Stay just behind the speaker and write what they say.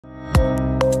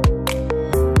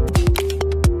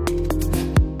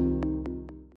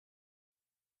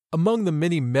Among the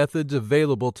many methods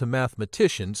available to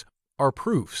mathematicians are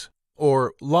proofs,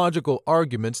 or logical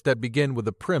arguments that begin with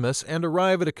a premise and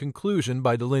arrive at a conclusion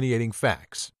by delineating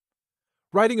facts.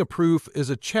 Writing a proof is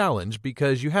a challenge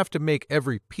because you have to make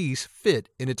every piece fit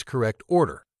in its correct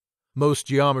order. Most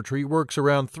geometry works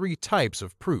around three types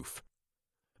of proof: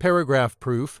 paragraph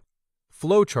proof,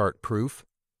 flowchart proof,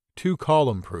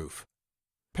 two-column proof.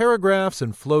 Paragraphs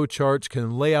and flowcharts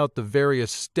can lay out the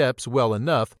various steps well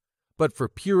enough, but for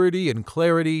purity and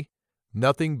clarity,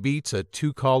 nothing beats a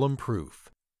two-column proof.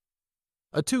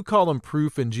 A two-column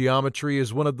proof in geometry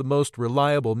is one of the most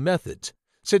reliable methods,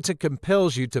 since it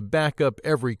compels you to back up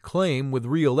every claim with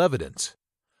real evidence.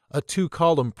 A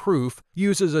two-column proof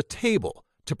uses a table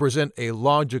to present a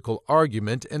logical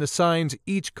argument and assigns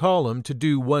each column to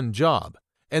do one job,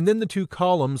 and then the two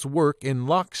columns work in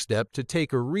lockstep to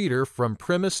take a reader from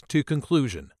premise to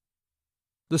conclusion.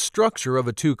 The structure of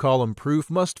a two-column proof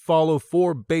must follow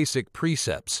four basic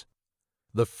precepts.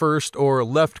 The first or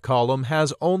left column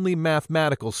has only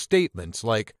mathematical statements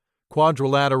like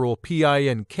quadrilateral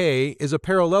PINK is a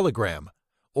parallelogram,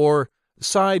 or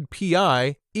side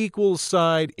PI equals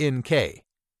side NK.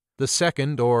 The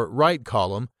second or right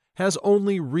column has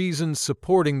only reasons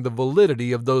supporting the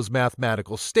validity of those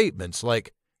mathematical statements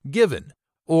like given,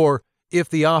 or if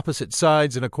the opposite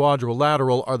sides in a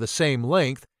quadrilateral are the same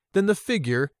length, then the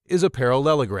figure is a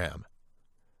parallelogram.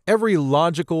 Every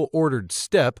logical ordered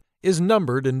step is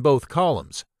numbered in both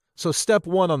columns, so step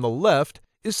 1 on the left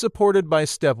is supported by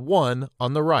step 1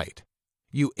 on the right.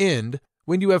 You end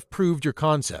when you have proved your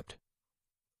concept.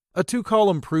 A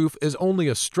two-column proof is only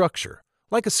a structure,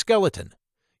 like a skeleton.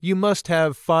 You must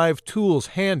have 5 tools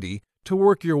handy to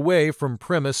work your way from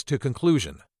premise to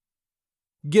conclusion.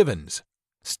 Givens.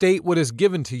 State what is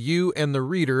given to you and the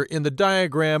reader in the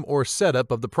diagram or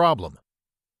setup of the problem.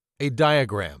 A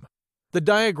diagram. The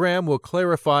diagram will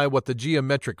clarify what the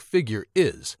geometric figure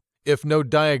is. If no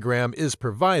diagram is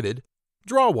provided,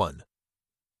 draw one.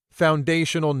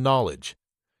 Foundational knowledge.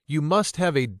 You must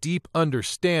have a deep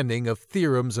understanding of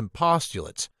theorems and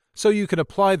postulates so you can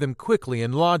apply them quickly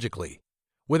and logically.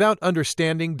 Without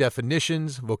understanding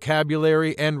definitions,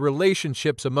 vocabulary, and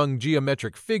relationships among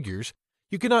geometric figures,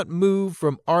 you cannot move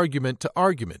from argument to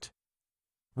argument.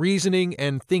 Reasoning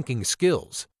and thinking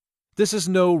skills. This is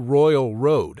no royal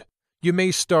road. You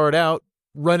may start out,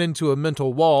 run into a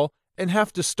mental wall, and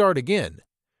have to start again.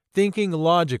 Thinking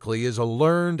logically is a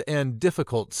learned and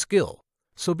difficult skill,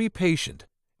 so be patient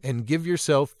and give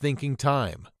yourself thinking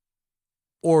time.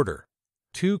 Order.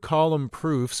 Two-column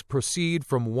proofs proceed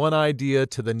from one idea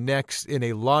to the next in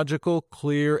a logical,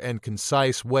 clear, and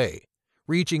concise way,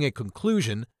 reaching a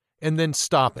conclusion and then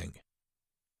stopping.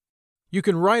 You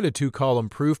can write a two-column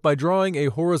proof by drawing a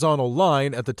horizontal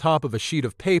line at the top of a sheet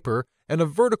of paper and a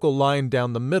vertical line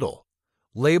down the middle.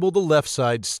 Label the left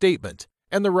side statement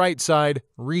and the right side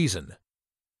reason.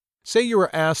 Say you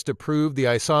are asked to prove the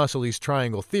isosceles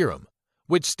triangle theorem,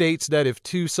 which states that if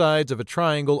two sides of a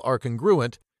triangle are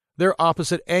congruent, their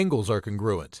opposite angles are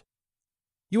congruent.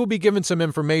 You will be given some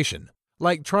information,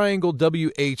 like triangle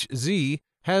WHZ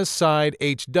has side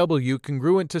HW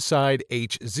congruent to side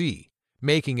HZ,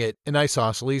 making it an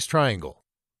isosceles triangle.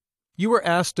 You are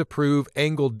asked to prove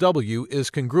angle W is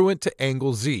congruent to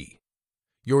angle Z.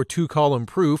 Your two-column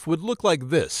proof would look like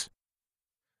this.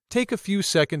 Take a few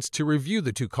seconds to review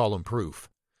the two-column proof.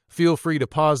 Feel free to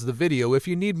pause the video if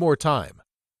you need more time.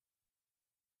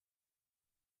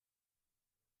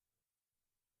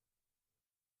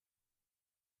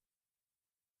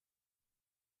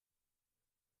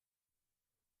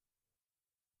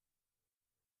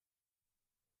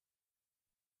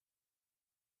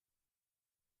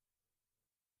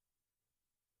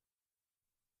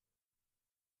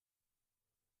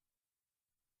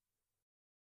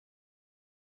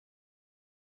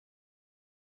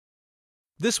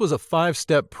 This was a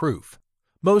 5-step proof.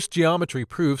 Most geometry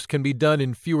proofs can be done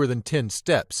in fewer than 10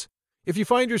 steps. If you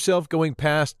find yourself going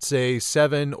past, say,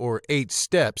 7 or 8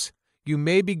 steps, you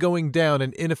may be going down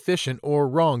an inefficient or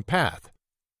wrong path.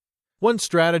 One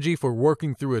strategy for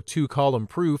working through a two-column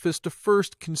proof is to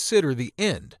first consider the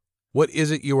end. What is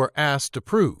it you are asked to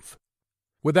prove?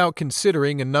 Without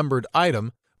considering a numbered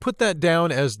item, put that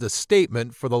down as the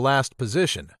statement for the last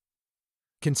position.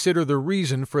 Consider the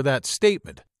reason for that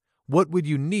statement. What would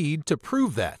you need to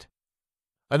prove that?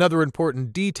 Another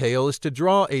important detail is to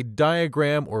draw a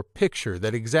diagram or picture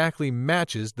that exactly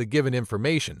matches the given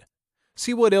information.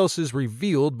 See what else is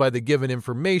revealed by the given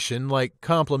information, like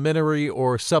complementary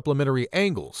or supplementary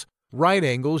angles, right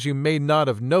angles you may not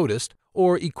have noticed,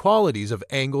 or equalities of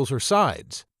angles or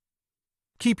sides.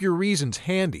 Keep your reasons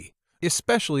handy.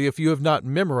 especially if you have not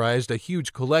memorized a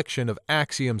huge collection of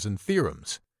axioms and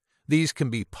theorems. These can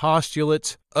be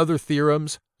postulates, other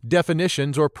theorems,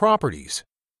 definitions, or properties.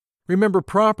 Remember,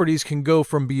 properties can go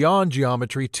from beyond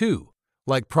geometry too,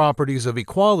 like properties of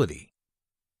equality.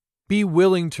 Be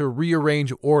willing to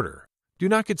rearrange order. Do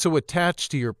not get so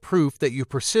attached to your proof that you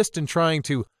persist in trying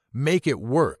to make it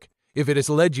work if it has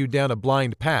led you down a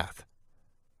blind path.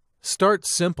 Start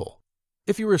simple.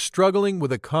 If you are struggling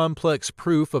with a complex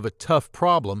proof of a tough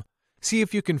problem, see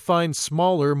if you can find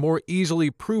smaller, more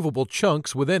easily provable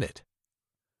chunks within it.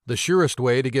 The surest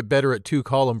way to get better at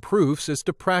two-column proofs is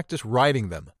to practice writing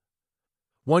them.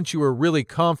 Once you are really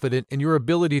confident in your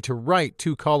ability to write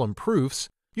two-column proofs,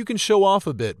 you can show off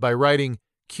a bit by writing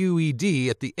QED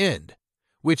at the end,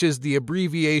 which is the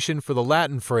abbreviation for the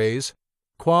Latin phrase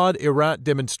quod erat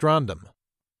demonstrandum,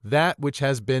 that which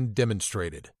has been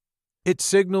demonstrated. It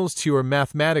signals to your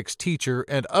mathematics teacher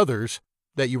and others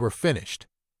that you are finished.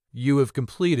 You have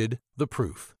completed the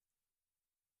proof.